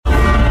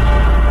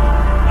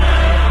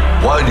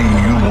Why do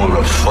you want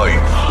to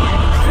fight?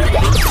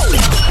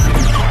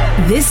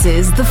 This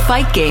is The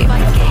Fight Game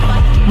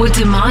with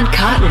Damon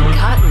Cotton.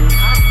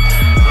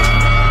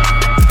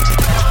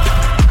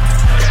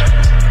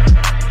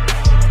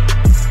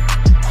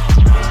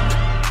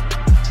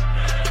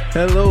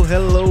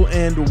 Hello,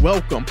 and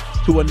welcome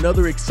to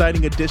another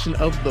exciting edition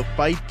of The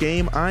Fight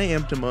Game. I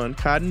am Damon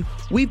Cotton.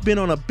 We've been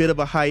on a bit of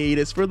a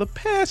hiatus for the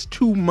past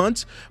 2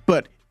 months,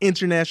 but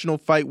International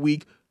Fight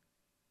Week,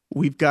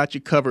 we've got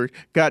you covered.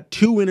 Got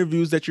 2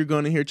 interviews that you're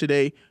going to hear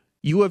today.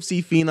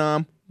 UFC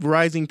phenom,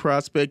 rising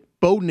prospect,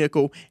 Bo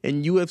Nickal,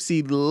 and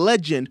UFC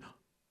legend,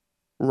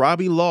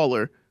 Robbie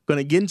Lawler. Going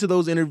to get into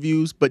those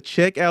interviews, but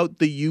check out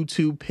the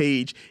YouTube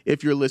page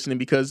if you're listening,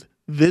 because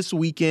this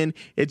weekend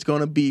it's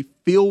going to be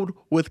filled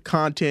with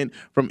content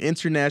from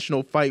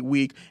International Fight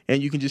Week,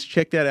 and you can just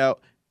check that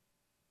out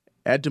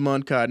at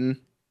Damon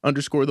Cotton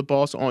 _the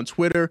boss on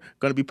Twitter.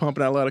 Going to be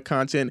pumping out a lot of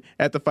content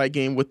at The Fight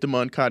Game with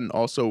Damon Cotton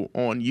also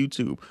on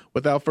YouTube.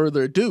 Without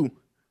further ado,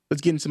 let's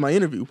get into my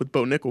interview with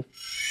Bo Nickal.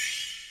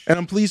 And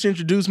I'm pleased to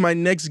introduce my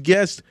next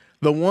guest,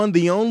 the one,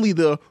 the only,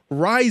 the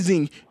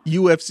rising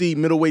UFC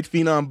middleweight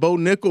phenom, Bo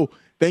Nickal.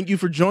 Thank you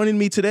for joining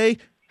me today.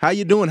 How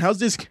you doing? How's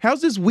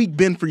this week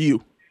been for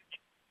you?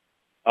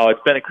 Oh,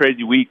 it's been a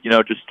crazy week.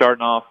 Just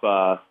starting off,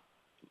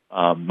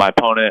 my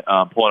opponent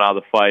pulling out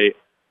of the fight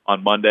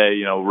on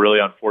Monday. Really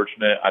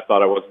unfortunate. I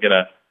thought I wasn't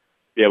gonna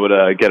be able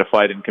to get a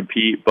fight and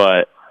compete,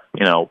 but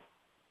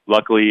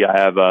luckily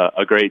I have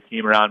a great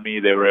team around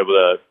me. They were able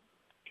to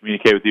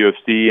communicate with the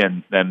UFC,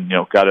 and then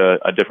got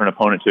a different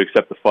opponent to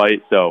accept the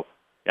fight. So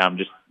yeah, I'm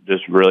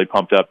just really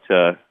pumped up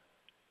to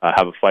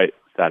have a fight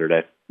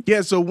Saturday.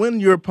 Yeah, so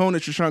when your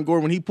opponent, Shashawn Gore,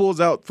 when he pulls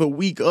out the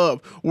week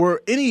of,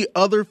 were any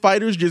other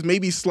fighters just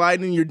maybe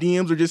sliding in your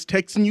DMs or just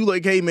texting you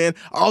like, hey, man,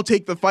 I'll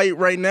take the fight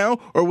right now?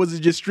 Or was it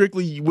just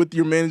strictly with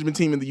your management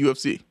team in the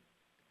UFC?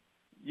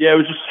 Yeah, it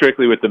was just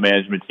strictly with the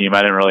management team.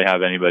 I didn't really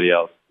have anybody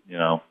else,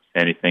 say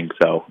anything.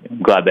 So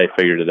I'm glad they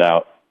figured it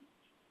out.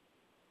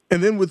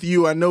 And then with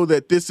you, I know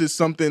that this is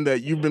something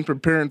that you've been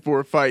preparing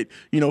for a fight,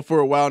 for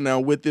a while now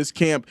with this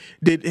camp.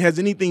 Has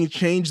anything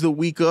changed the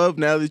week of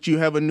now that you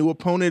have a new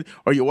opponent?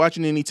 Are you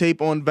watching any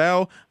tape on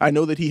Val? I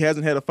know that he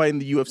hasn't had a fight in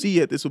the UFC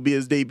yet. This will be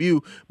his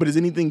debut. But has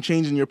anything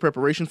changed in your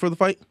preparation for the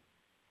fight?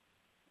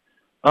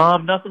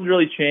 Nothing's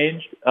really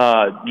changed.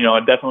 I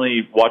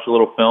definitely watch a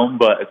little film,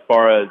 but as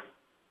far as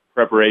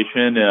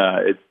preparation,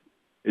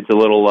 it's a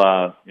little,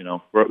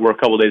 we're a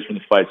couple days from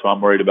the fight, so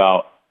I'm worried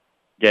about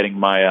getting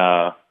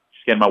my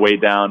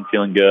weight down,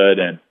 feeling good.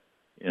 And,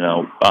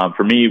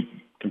 for me,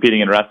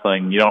 competing in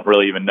wrestling, you don't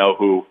really even know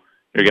who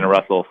you're going to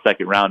wrestle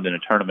second round in a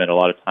tournament a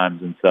lot of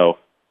times. And so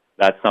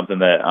that's something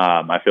that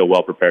I feel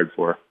well prepared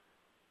for.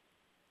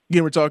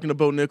 Again, we're talking to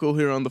Bo Nickal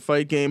here on The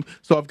Fight Game.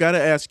 So I've got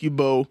to ask you,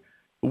 Bo,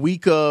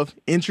 week of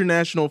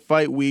International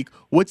Fight Week,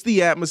 what's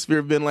the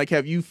atmosphere been like?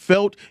 Have you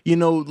felt,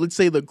 let's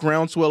say the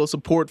groundswell of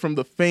support from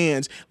the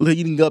fans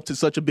leading up to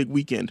such a big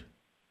weekend?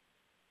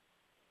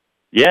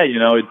 Yeah,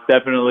 it's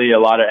definitely a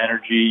lot of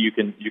energy. You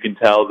can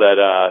tell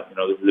that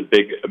this is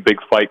a big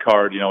fight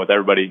card. With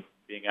everybody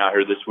being out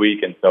here this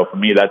week, and so for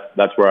me,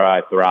 that's where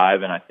I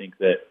thrive. And I think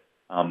that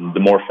the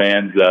more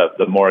fans,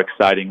 the more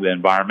exciting the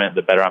environment,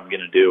 the better I'm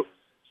going to do.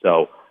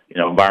 So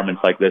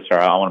environments like this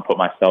I want to put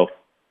myself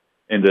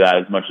into that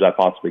as much as I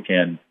possibly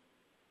can.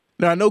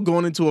 Now, I know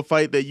going into a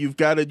fight that you've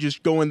got to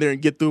just go in there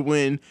and get the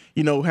win,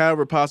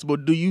 however possible.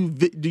 Do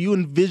you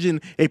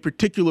envision a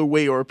particular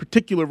way or a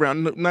particular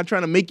round? I'm not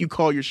trying to make you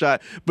call your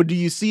shot, but do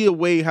you see a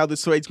way how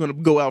this fight's going to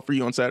go out for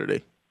you on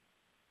Saturday?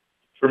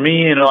 For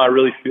me, I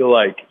really feel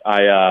like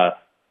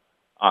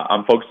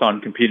I'm focused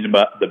on competing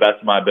to the best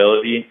of my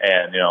ability,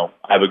 and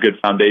I have a good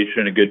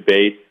foundation, a good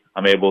base.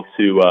 I'm able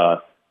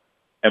to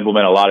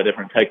implement a lot of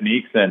different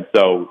techniques, and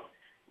so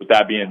with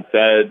that being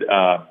said,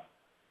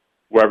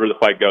 wherever the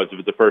fight goes, if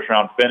it's a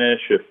first-round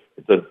finish, if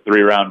it's a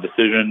 3-round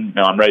decision,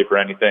 I'm ready for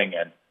anything.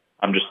 And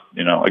I'm just,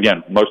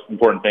 again, most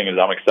important thing is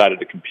I'm excited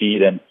to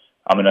compete, and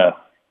I'm going to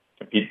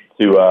compete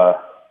to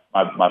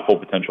my full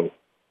potential.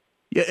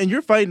 Yeah, and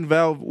you're fighting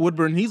Val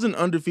Woodburn. He's an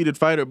undefeated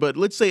fighter, but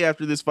let's say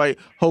after this fight,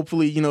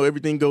 hopefully,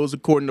 everything goes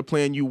according to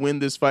plan, you win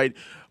this fight.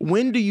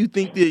 When do you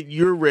think that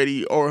you're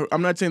ready, or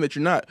I'm not saying that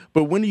you're not,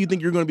 but when do you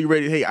think you're going to be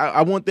ready? Hey,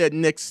 I want that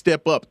next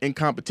step up in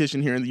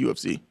competition here in the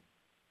UFC.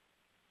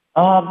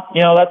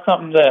 That's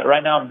something that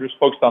right now I'm just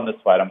focused on this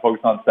fight. I'm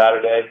focused on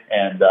Saturday,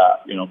 and,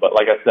 but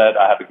like I said,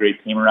 I have a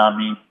great team around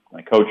me.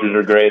 My coaches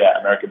are great at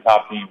American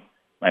Top Team,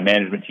 my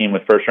management team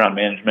with first-round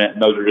management,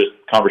 and those are just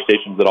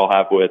conversations that I'll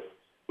have with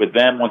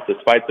them once this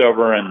fight's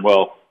over, and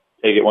we'll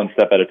take it one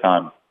step at a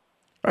time. All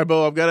right,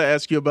 Bo, I've got to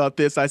ask you about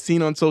this. I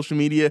seen on social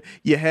media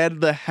you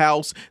had the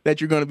house that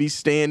you're going to be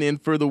staying in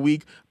for the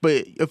week,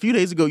 but a few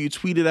days ago you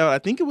tweeted out, I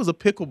think it was a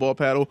pickleball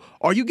paddle.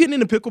 Are you getting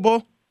into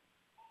pickleball?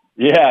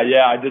 Yeah,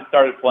 I just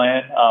started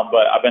playing,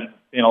 but I've been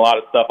seeing a lot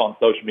of stuff on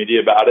social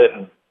media about it,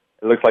 and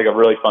it looks like a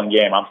really fun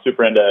game. I'm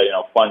super into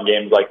fun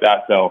games like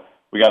that. So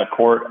we got a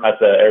court at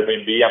the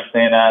Airbnb I'm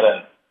staying at,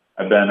 and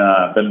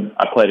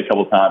I played a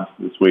couple times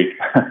this week.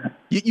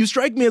 You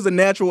strike me as a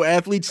natural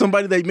athlete,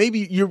 somebody that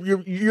maybe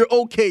you're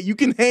okay. You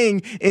can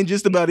hang in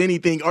just about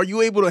anything. Are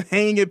you able to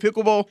hang at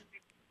pickleball?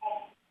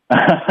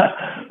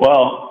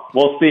 Well,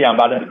 we'll see. I'm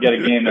about to get a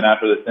game in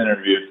after this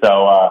interview, so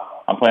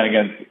I'm playing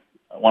against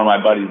one of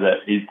my buddies that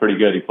he's pretty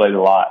good. He plays a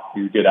lot.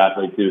 He's a good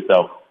athlete too,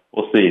 so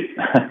we'll see.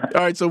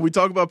 All right, so we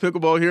talk about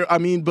pickleball here. I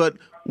mean, but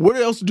what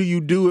else do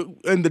you do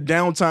in the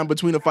downtime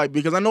between a fight?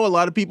 Because I know a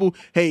lot of people,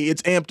 hey,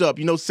 it's amped up.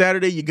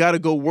 Saturday you got to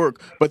go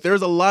work, but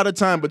there's a lot of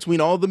time between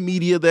all the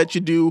media that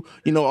you do,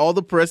 all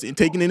the press and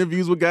taking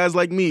interviews with guys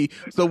like me.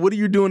 So what are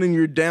you doing in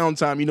your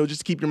downtime,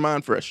 just to keep your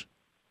mind fresh?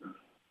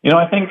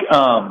 I think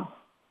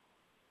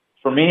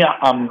for me,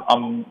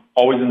 I'm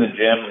always in the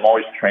gym. I'm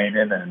always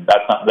training, and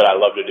that's something that I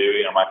love to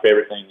do. My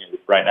favorite thing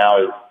right now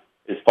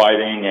is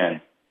fighting and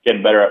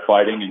getting better at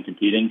fighting and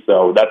competing.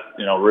 So that's,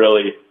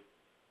 really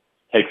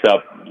takes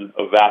up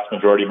a vast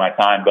majority of my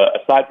time.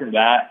 But aside from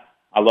that,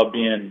 I love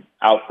being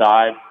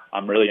outside.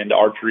 I'm really into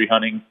archery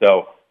hunting.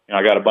 So,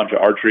 I got a bunch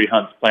of archery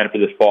hunts planned for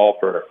this fall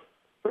for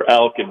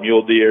elk and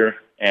mule deer.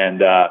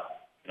 And,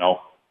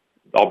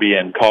 I'll be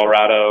in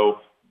Colorado,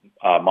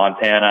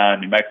 Montana,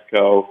 New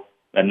Mexico.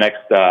 And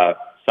next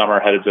summer,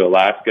 headed to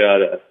Alaska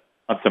to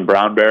hunt some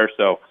brown bear.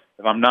 So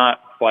if I'm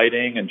not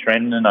fighting and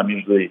training, I'm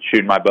usually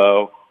shooting my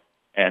bow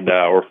and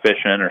or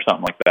fishing or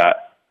something like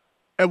that.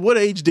 At what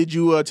age did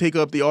you take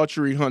up the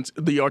archery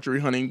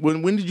hunting?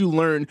 When did you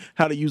learn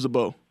how to use a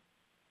bow?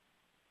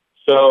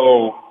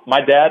 So my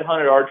dad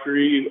hunted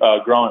archery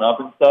growing up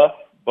and stuff,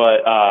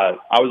 but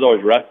I was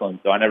always wrestling,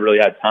 so I never really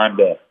had time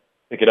to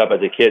pick it up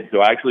as a kid. So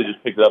I actually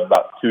just picked it up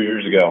about 2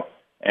 years ago,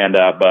 and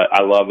but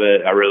I love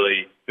it. I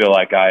really feel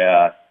like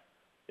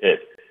it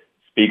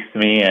speaks to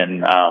me,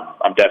 and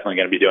I'm definitely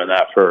going to be doing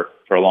that for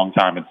a long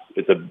time.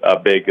 It's a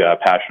big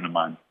passion of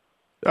mine.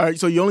 All right,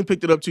 so you only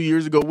picked it up 2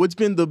 years ago. What's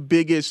been the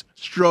biggest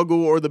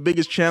struggle or the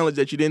biggest challenge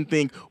that you didn't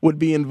think would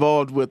be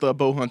involved with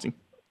bow hunting?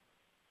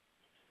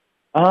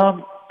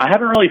 I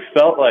haven't really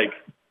felt like,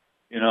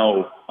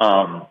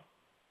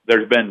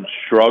 there's been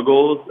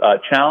struggles,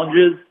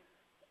 challenges.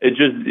 It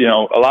just,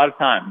 a lot of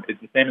time. It's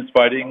the same as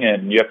fighting,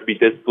 and you have to be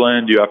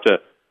disciplined. You have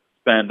to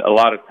spend a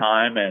lot of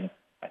time, and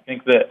I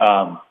think that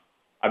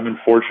I've been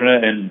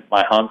fortunate in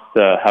my hunts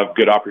to have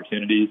good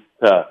opportunities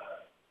to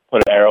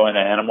put an arrow in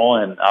an animal,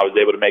 and I was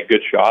able to make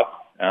good shots.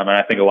 And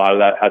I think a lot of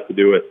that has to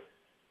do with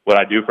what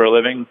I do for a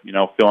living,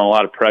 feeling a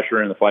lot of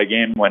pressure in the fight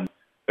game. When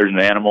there's an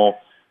animal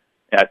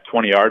at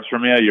 20 yards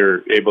from you,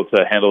 you're able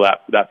to handle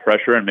that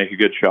pressure and make a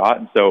good shot.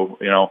 And so,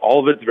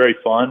 all of it's very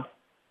fun,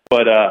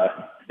 but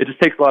it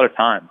just takes a lot of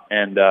time.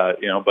 And,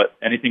 but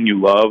anything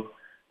you love,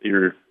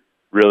 you're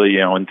really,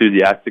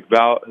 enthusiastic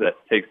about, that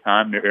takes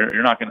time.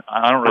 You're not going to,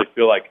 I don't really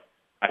feel like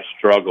I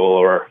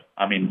struggle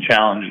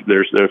challenge.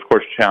 There's of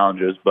course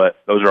challenges, but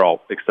those are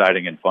all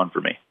exciting and fun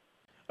for me.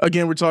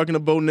 Again, we're talking to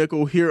Bo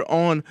Nickal here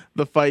on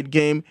The Fight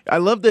Game. I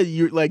love that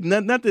you're like,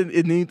 not that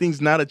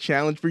anything's not a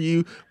challenge for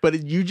you,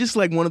 but you're just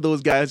like one of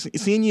those guys.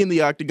 Seeing you in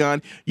the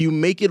octagon, you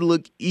make it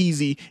look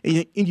easy,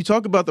 and you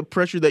talk about the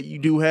pressure that you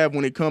do have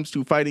when it comes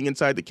to fighting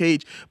inside the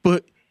cage.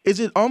 But is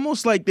it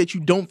almost like that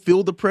you don't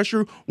feel the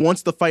pressure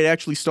once the fight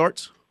actually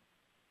starts?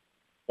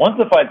 Once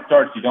the fight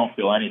starts, you don't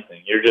feel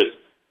anything. You're just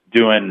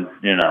doing,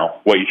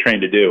 what you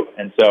train to do.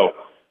 And so,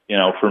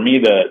 for me,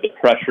 the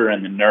pressure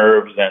and the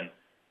nerves and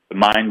the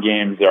mind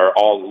games are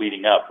all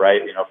leading up,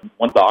 right?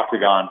 Once the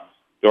octagon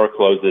door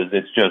closes,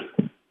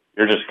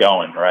 you're just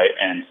going, right?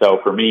 And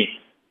so for me,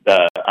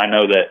 I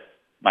know that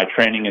my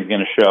training is going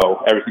to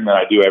show everything that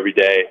I do every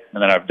day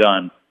and that I've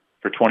done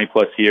for 20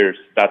 plus years.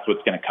 That's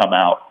what's going to come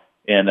out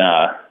in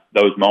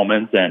those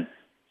moments. And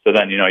so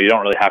then, you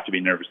don't really have to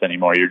be nervous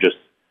anymore. You're just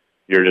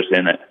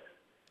in it.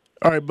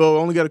 All right, Bo, I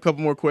only got a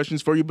couple more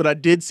questions for you, but I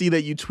did see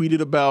that you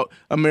tweeted about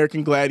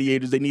American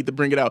Gladiators. They need to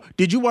bring it out.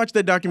 Did you watch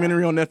that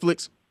documentary on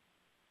Netflix?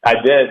 I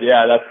did,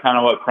 yeah. That's kind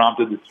of what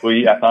prompted the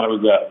tweet. I thought it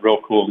was a real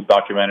cool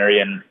documentary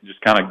and just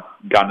kind of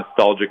got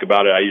nostalgic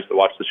about it. I used to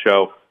watch the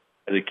show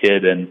as a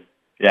kid, and,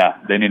 yeah,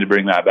 they need to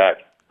bring that back.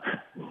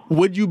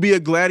 Would you be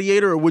a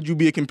gladiator or would you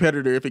be a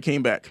competitor if it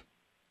came back?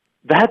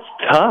 That's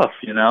tough,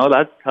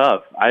 That's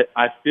tough.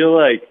 I feel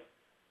like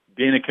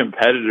being a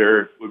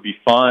competitor would be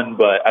fun,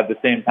 but at the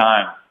same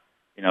time,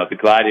 the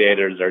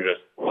gladiators are just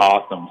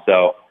awesome.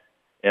 So,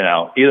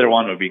 either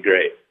one would be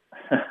great.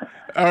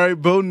 All right,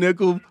 Bo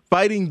Nickal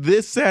fighting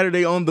this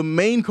Saturday on the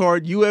main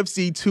card,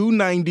 UFC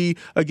 290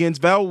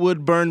 against Val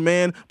Woodburn.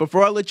 Man,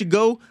 before I let you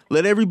go,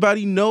 let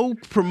everybody know,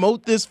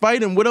 promote this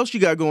fight, and what else you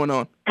got going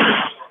on?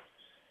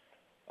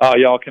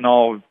 Y'all can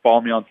all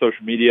follow me on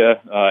social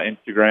media,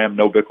 Instagram,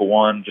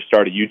 NoBickle1. Just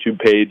started a YouTube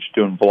page,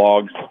 doing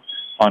vlogs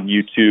on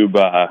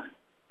YouTube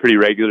pretty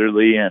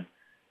regularly. And,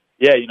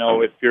 yeah,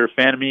 if you're a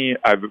fan of me,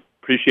 I've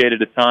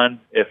appreciated a ton.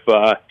 If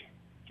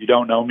you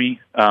don't know me,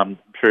 I'm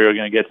sure you're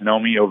going to get to know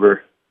me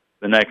over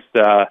the next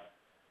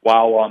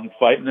while I'm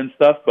fighting and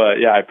stuff. But,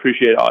 yeah, I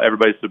appreciate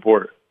everybody's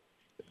support.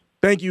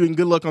 Thank you, and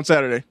good luck on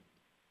Saturday.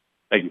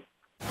 Thank you.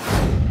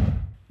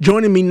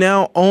 Joining me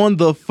now on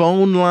the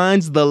phone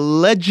lines, the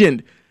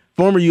legend,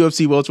 former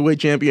UFC welterweight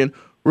champion,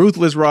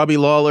 Ruthless Robbie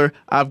Lawler,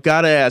 I've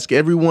got to ask,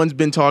 everyone's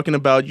been talking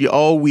about you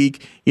all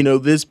week,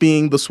 this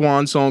being the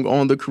swan song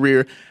on the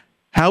career.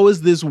 How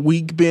has this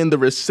week been, the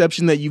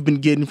reception that you've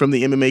been getting from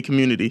the MMA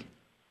community?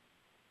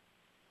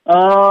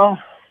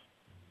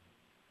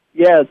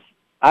 Yes,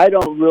 I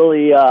don't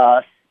really,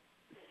 I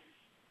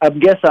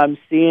guess I'm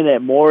seeing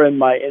it more in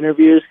my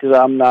interviews because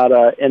I'm not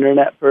an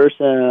internet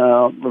person and I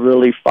don't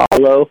really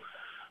follow,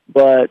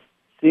 but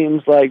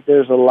seems like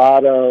there's a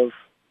lot of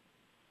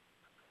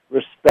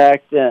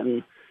respect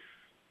and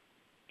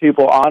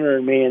people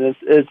honoring me, and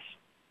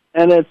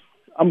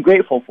I'm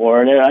grateful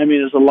for it. I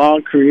mean, it's a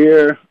long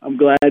career. I'm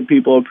glad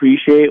people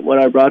appreciate what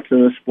I brought to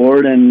the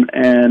sport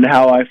and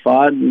how I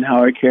fought and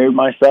how I carried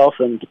myself,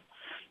 and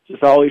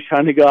just always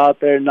trying to go out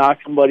there and knock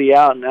somebody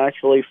out and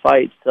actually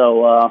fight.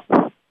 So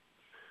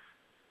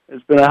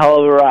it's been a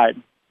hell of a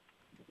ride.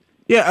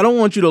 Yeah, I don't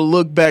want you to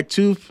look back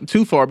too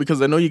far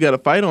because I know you got a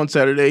fight on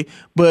Saturday,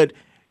 but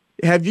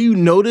have you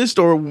noticed,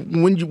 or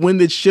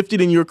when it shifted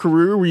in your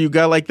career where you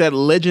got like that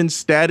legend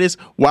status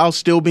while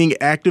still being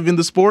active in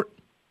the sport?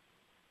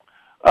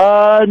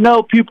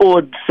 No, people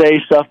would say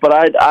stuff, but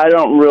I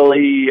don't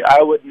really,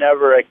 I would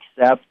never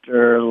accept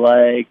or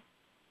like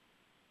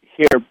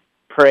hear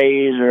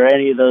praise or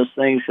any of those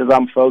things because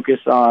I'm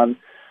focused on,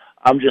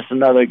 I'm just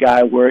another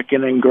guy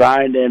working and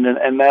grinding,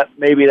 and that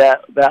maybe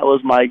that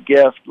was my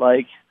gift,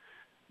 like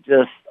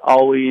just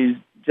always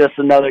just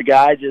another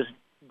guy just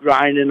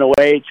grinding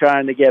away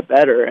trying to get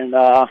better. And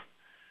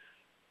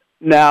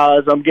now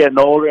as I'm getting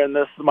older and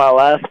this is my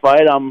last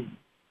fight, I'm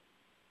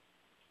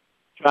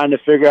trying to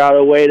figure out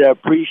a way to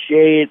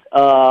appreciate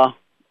all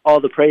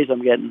the praise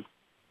I'm getting.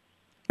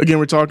 Again,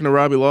 we're talking to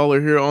Robbie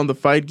Lawler here on The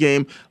Fight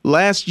Game.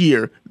 Last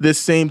year, this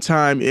same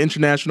time,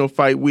 International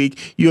Fight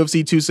Week,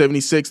 UFC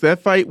 276,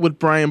 that fight with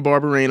Brian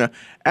Barberena.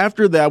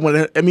 After that,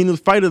 the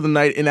fight of the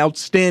night, an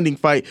outstanding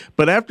fight.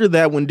 But after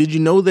that one, did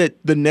you know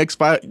that the next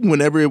fight,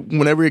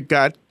 whenever it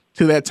got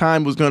to that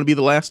time, was going to be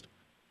the last?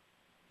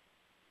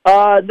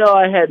 No,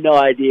 I had no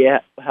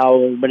idea how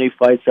many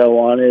fights I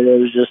wanted. It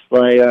was just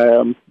like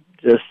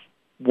just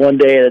one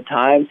day at a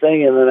time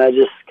thing, and then I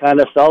just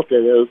kind of felt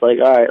it. It was like,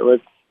 all right,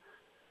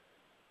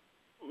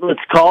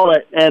 let's call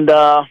it. And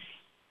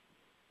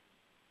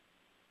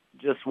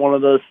just one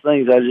of those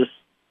things. I just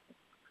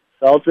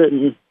felt it,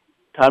 and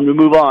time to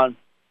move on.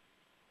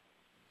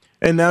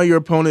 And now your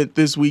opponent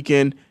this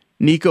weekend,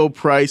 Nico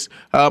Price.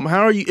 How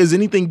are you? Is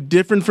anything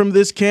different from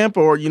this camp,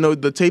 or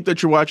the tape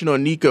that you're watching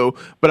on Nico?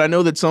 But I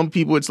know that some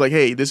people, it's like,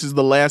 hey, this is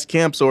the last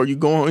camp. So are you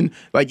going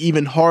like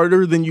even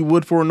harder than you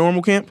would for a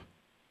normal camp?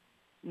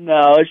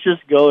 No, it's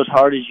just go as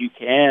hard as you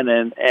can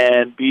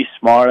and be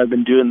smart. I've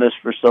been doing this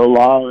for so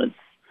long,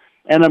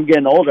 and I'm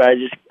getting older.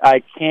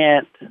 I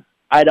can't.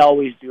 I'd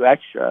always do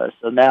extra.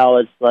 So now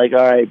it's like,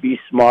 all right, be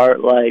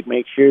smart. Like,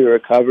 make sure you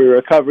recover.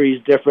 Recovery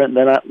is different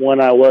than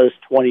when I was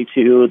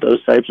 22.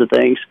 Those types of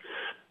things.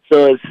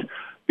 So it's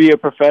be a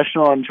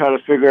professional and try to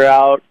figure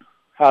out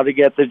how to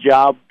get the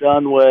job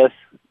done with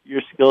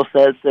your skill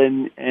sets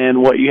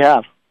and what you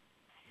have.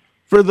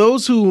 For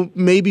those who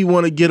maybe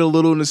want to get a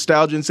little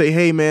nostalgia and say,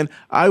 hey, man,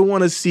 I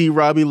want to see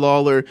Robbie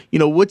Lawler,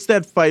 what's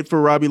that fight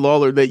for Robbie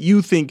Lawler that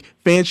you think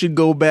fans should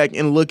go back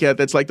and look at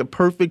that's like the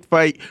perfect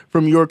fight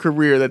from your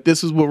career, that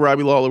this is what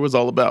Robbie Lawler was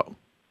all about?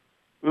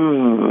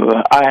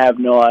 I have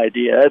no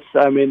idea.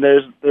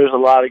 There's a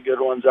lot of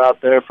good ones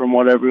out there from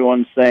what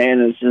everyone's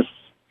saying. It's just,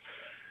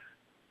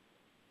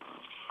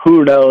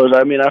 who knows?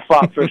 I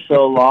fought for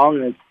so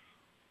long. It's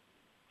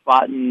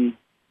fought in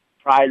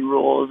Pride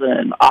Rules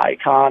and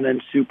Icon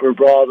and Super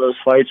Brawl. Those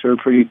fights were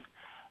pretty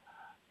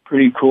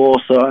cool.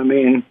 So, I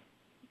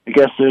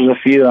guess there's a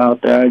few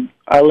out there.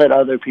 I let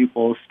other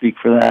people speak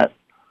for that.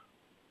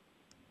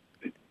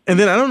 And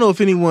then I don't know if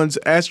anyone's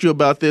asked you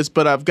about this,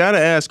 but I've got to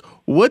ask,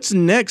 what's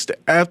next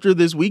after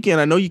this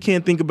weekend? I know you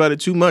can't think about it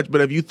too much,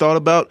 but have you thought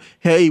about,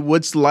 hey,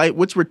 what's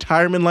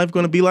retirement life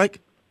going to be like?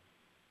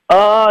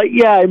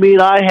 Yeah,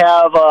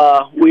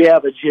 we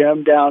have a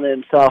gym down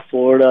in South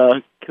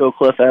Florida,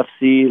 Killcliff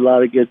FC, a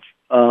lot of good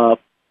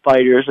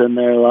fighters in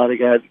there, a lot of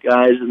guys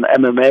in the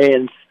MMA,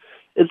 and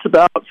it's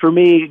about, for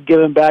me,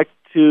 giving back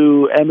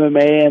to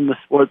MMA and the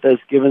sport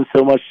that's given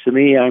so much to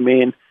me.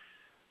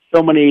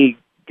 So many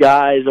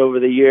guys over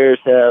the years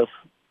have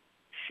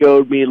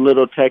showed me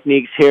little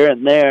techniques here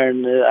and there,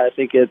 and I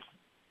think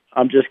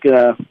I'm just going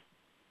to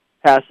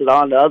pass it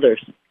on to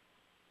others.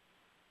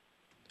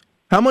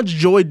 How much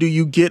joy do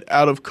you get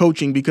out of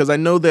coaching? Because I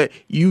know that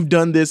you've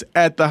done this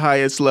at the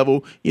highest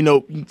level,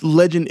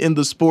 legend in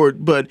the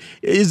sport, but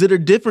is it a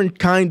different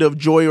kind of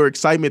joy or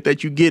excitement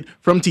that you get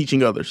from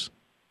teaching others?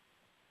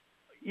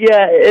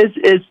 Yeah,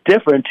 it's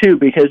different too,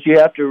 because you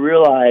have to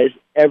realize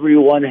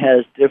everyone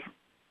has different,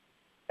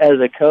 as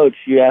a coach,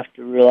 you have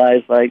to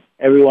realize like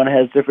everyone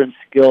has different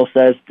skill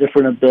sets,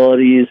 different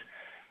abilities.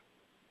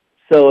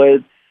 So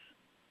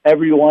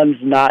everyone's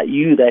not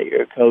you that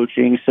you're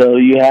coaching, so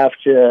you have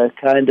to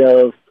kind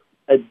of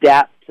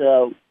adapt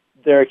to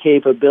their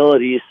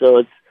capabilities.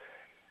 So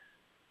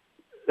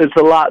it's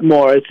a lot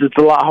more. It's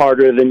a lot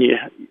harder than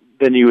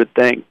you would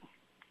think.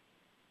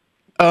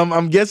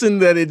 I'm guessing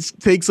that it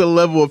takes a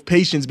level of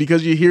patience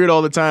because you hear it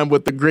all the time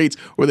with the greats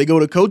where they go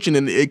to coaching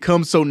and it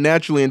comes so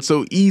naturally and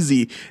so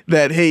easy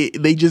that, hey,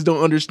 they just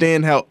don't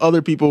understand how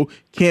other people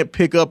can't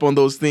pick up on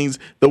those things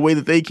the way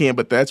that they can.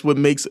 But that's what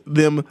makes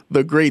them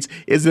the greats.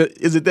 Is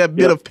it that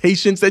bit of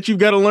patience that you've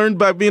got to learn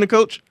by being a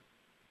coach?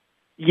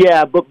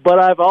 Yeah, but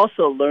I've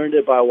also learned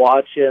it by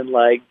watching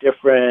like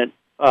different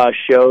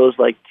shows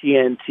like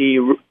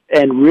TNT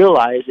and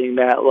realizing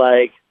that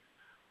like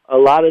a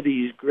lot of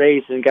these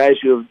greats and guys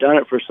who have done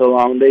it for so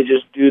long, they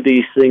just do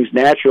these things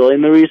naturally.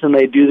 And the reason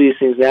they do these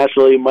things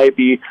naturally might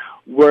be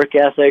work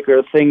ethic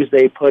or things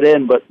they put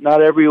in, but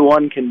not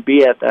everyone can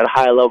be at that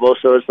high level.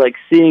 So it's like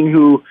seeing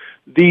who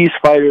these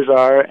fighters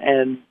are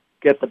and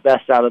get the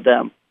best out of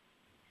them.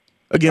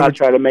 Again, not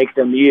try to make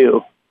them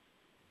you.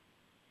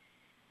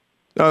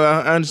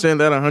 I understand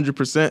that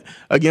 100%.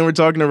 Again, we're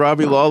talking to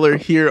Robbie Lawler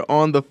here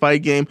on The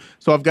Fight Game.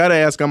 So I've got to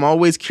ask, I'm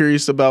always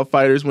curious about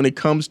fighters when it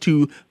comes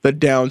to the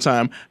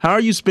downtime. How are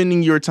you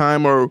spending your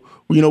time, or,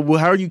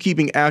 how are you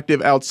keeping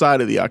active outside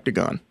of the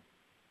octagon?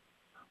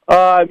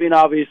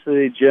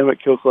 Obviously, gym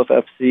at Killcliff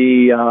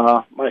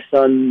FC. My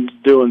son's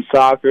doing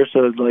soccer,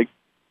 so it's like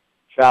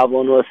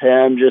traveling with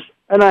him.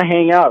 And I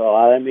hang out a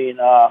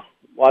lot.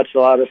 Watch a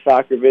lot of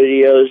soccer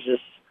videos,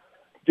 just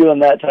doing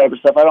that type of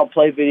stuff. I don't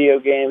play video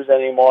games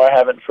anymore. I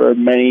haven't for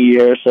many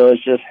years, so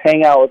it's just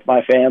hang out with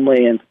my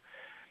family and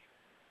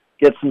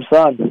get some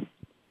sun.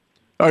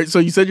 All right, so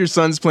you said your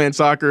son's playing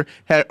soccer.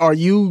 Are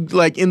you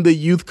like in the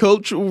youth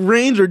coach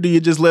range, or do you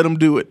just let him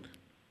do it?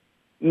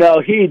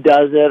 No, he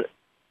does it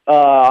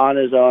on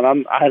his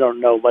own. I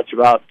don't know much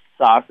about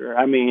soccer.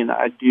 I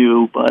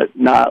do, but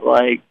not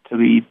like to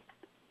be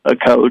a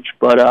coach.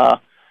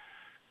 But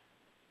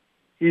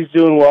he's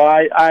doing well.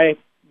 I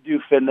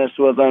do fitness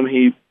with him.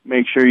 He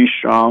makes sure he's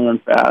strong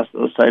and fast,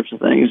 those types of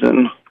things,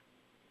 and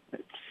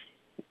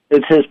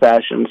it's his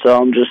passion,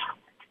 so I'm just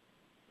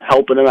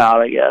helping him out,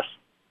 I guess.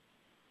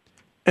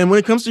 And when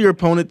it comes to your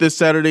opponent this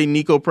Saturday,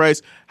 Nickal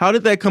Price, how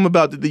did that come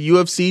about? Did the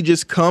UFC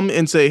just come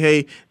and say,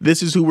 hey,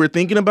 this is who we're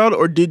thinking about,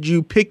 or did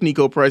you pick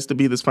Nickal Price to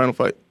be this final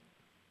fight?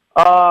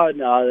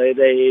 No,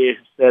 they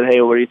said,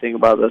 hey, what do you think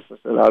about this? I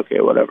said,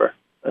 okay, whatever.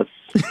 That's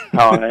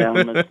how I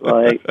am. It's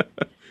like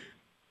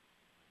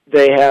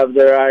they have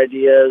their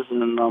ideas,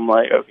 and I'm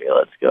like, okay,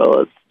 let's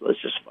go.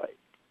 Let's just fight.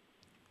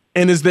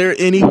 And is there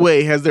any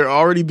way, has there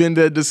already been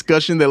that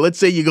discussion that, let's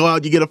say you go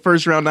out, you get a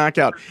first-round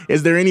knockout,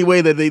 is there any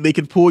way that they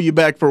could pull you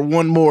back for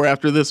one more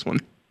after this one?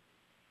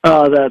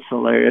 Oh, that's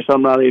hilarious.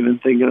 I'm not even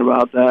thinking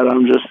about that.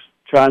 I'm just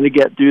trying to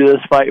get through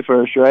this fight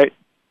first, right?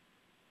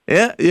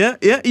 Yeah,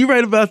 you're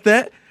right about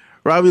that.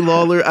 Robbie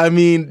Lawler,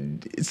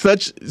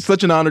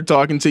 such an honor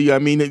talking to you.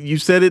 You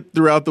said it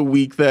throughout the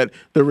week that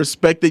the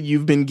respect that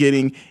you've been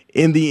getting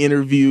in the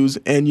interviews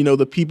and,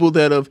 the people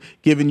that have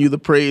given you the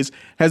praise.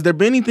 Has there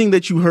been anything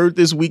that you heard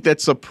this week that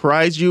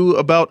surprised you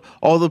about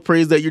all the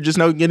praise that you're just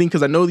now getting?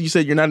 Because I know that you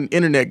said you're not an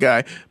internet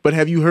guy, but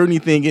have you heard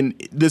anything in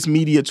this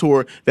media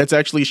tour that's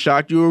actually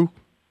shocked you?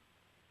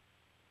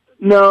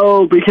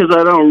 No, because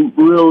I don't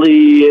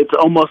really, it's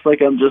almost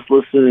like I'm just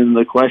listening to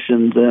the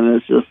questions, and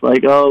it's just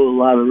like, oh, a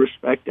lot of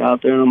respect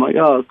out there, and I'm like,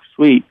 oh,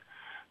 sweet.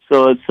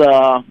 So it's,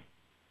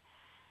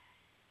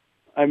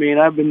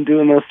 I've been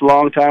doing this a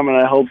long time,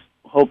 and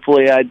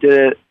hopefully I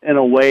did it in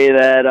a way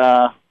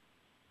that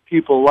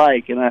people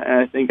like, and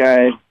I think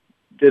I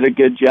did a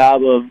good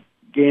job of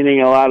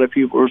gaining a lot of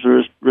people's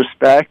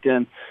respect,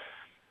 and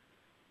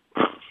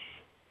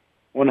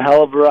one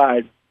hell of a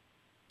ride.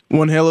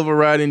 One hell of a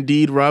ride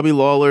indeed. Robbie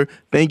Lawler,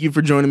 thank you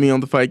for joining me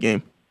on The Fight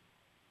Game.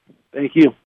 Thank you.